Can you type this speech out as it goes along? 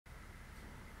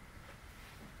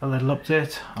a little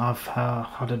update. I've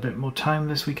had a bit more time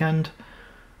this weekend,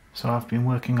 so I've been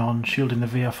working on shielding the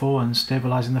VFO and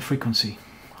stabilising the frequency.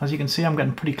 As you can see, I'm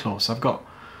getting pretty close. I've got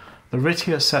the RIT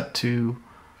here set to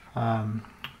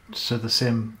so the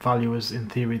same value as, in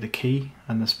theory, the key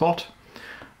and the spot,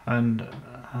 and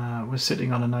we're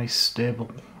sitting on a nice stable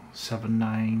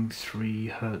 793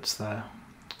 Hertz there.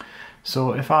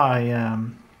 So if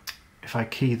I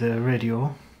key the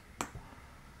radio,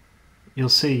 you'll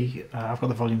see I've got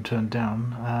the volume turned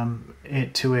down,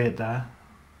 828 there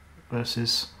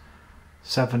versus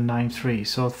 793.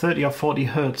 So 30 or 40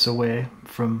 Hertz away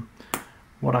from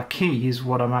what I key is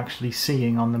what I'm actually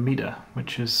seeing on the meter,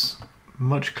 which is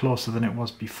much closer than it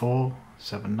was before.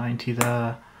 790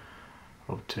 there,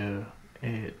 up to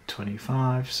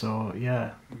 825. So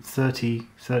yeah,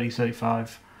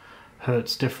 35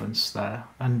 Hertz difference there,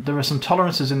 and there are some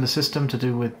tolerances in the system to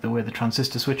do with the way the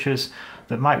transistor switches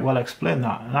that might well explain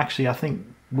that. And actually, I think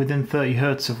within 30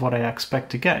 Hertz of what I expect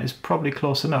to get is probably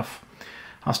close enough.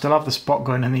 I still have the spot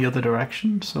going in the other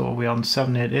direction, so we're on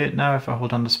 788 now. If I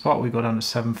hold on the spot, we go down to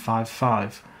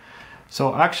 755.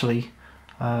 So actually,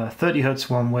 30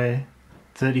 Hertz one way,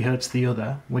 30 Hertz the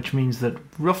other, which means that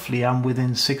roughly I'm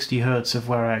within 60 Hertz of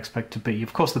where I expect to be.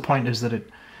 Of course, the point is that it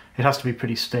has to be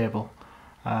pretty stable.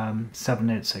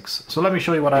 786. So let me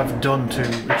show you what I've done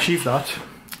to achieve that.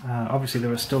 Obviously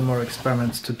there are still more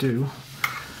experiments to do.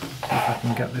 See if I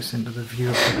can get this into the view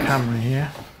of the camera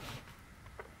here.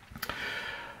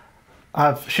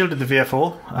 I've shielded the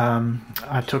VFO.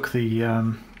 I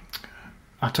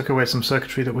took away some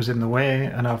circuitry that was in the way,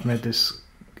 and I've made this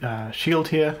shield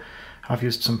here. I've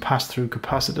used some pass-through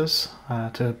capacitors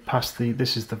to pass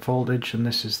this is the voltage, and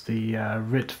this is the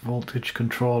RIT voltage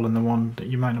control, and the one that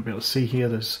you might not be able to see here,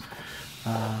 there's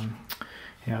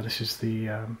this is the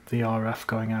RF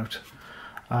going out.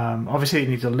 Obviously it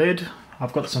needs a lid.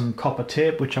 I've got some copper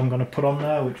tape which I'm going to put on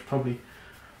there, which probably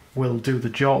will do the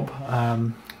job.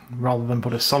 Rather than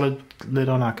put a solid lid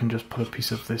on, I can just put a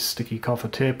piece of this sticky copper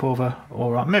tape over,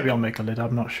 or maybe I'll make a lid,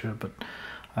 I'm not sure, but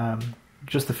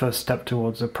just the first step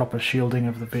towards a proper shielding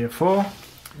of the VFO.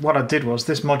 What I did was,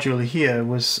 this module here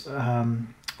was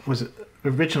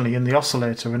originally in the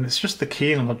oscillator, and it's just the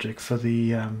keying logic for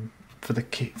the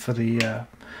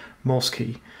Morse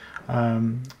key.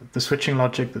 The switching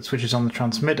logic that switches on the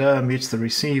transmitter, mutes the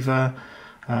receiver,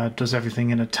 does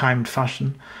everything in a timed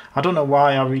fashion. I don't know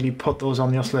why I really put those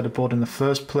on the oscillator board in the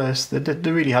first place. They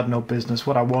really had no business.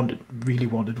 What I really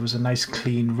wanted was a nice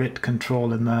clean RIT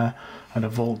control in there, and a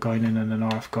volt going in and an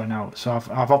RF going out. So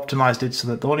I've optimized it so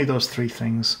that only those three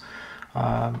things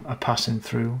are passing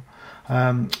through.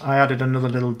 I added another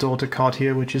little daughter card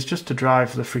here, which is just to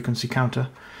drive the frequency counter.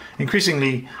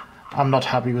 Increasingly, I'm not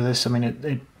happy with this. I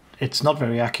mean, it's not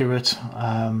very accurate.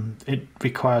 It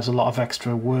requires a lot of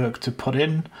extra work to put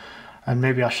in, and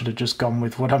maybe I should have just gone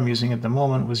with what I'm using at the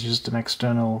moment, was just an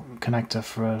external connector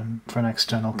for an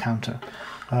external counter.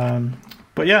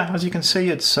 But yeah, as you can see,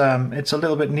 it's a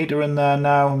little bit neater in there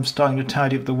now. I'm starting to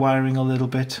tidy up the wiring a little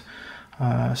bit.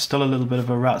 Still a little bit of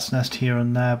a rat's nest here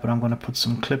and there, but I'm going to put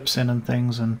some clips in and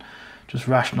things and just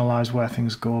rationalize where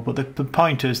things go. But the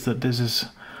point is that this is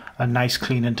a nice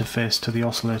clean interface to the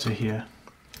oscillator here.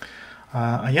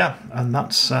 Yeah, and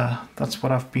that's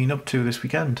what I've been up to this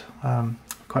weekend.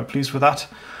 Quite pleased with that.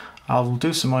 I'll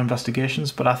do some more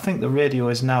investigations, but I think the radio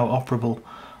is now operable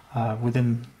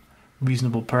within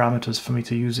reasonable parameters for me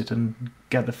to use it and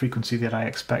get the frequency that I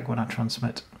expect when I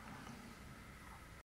transmit.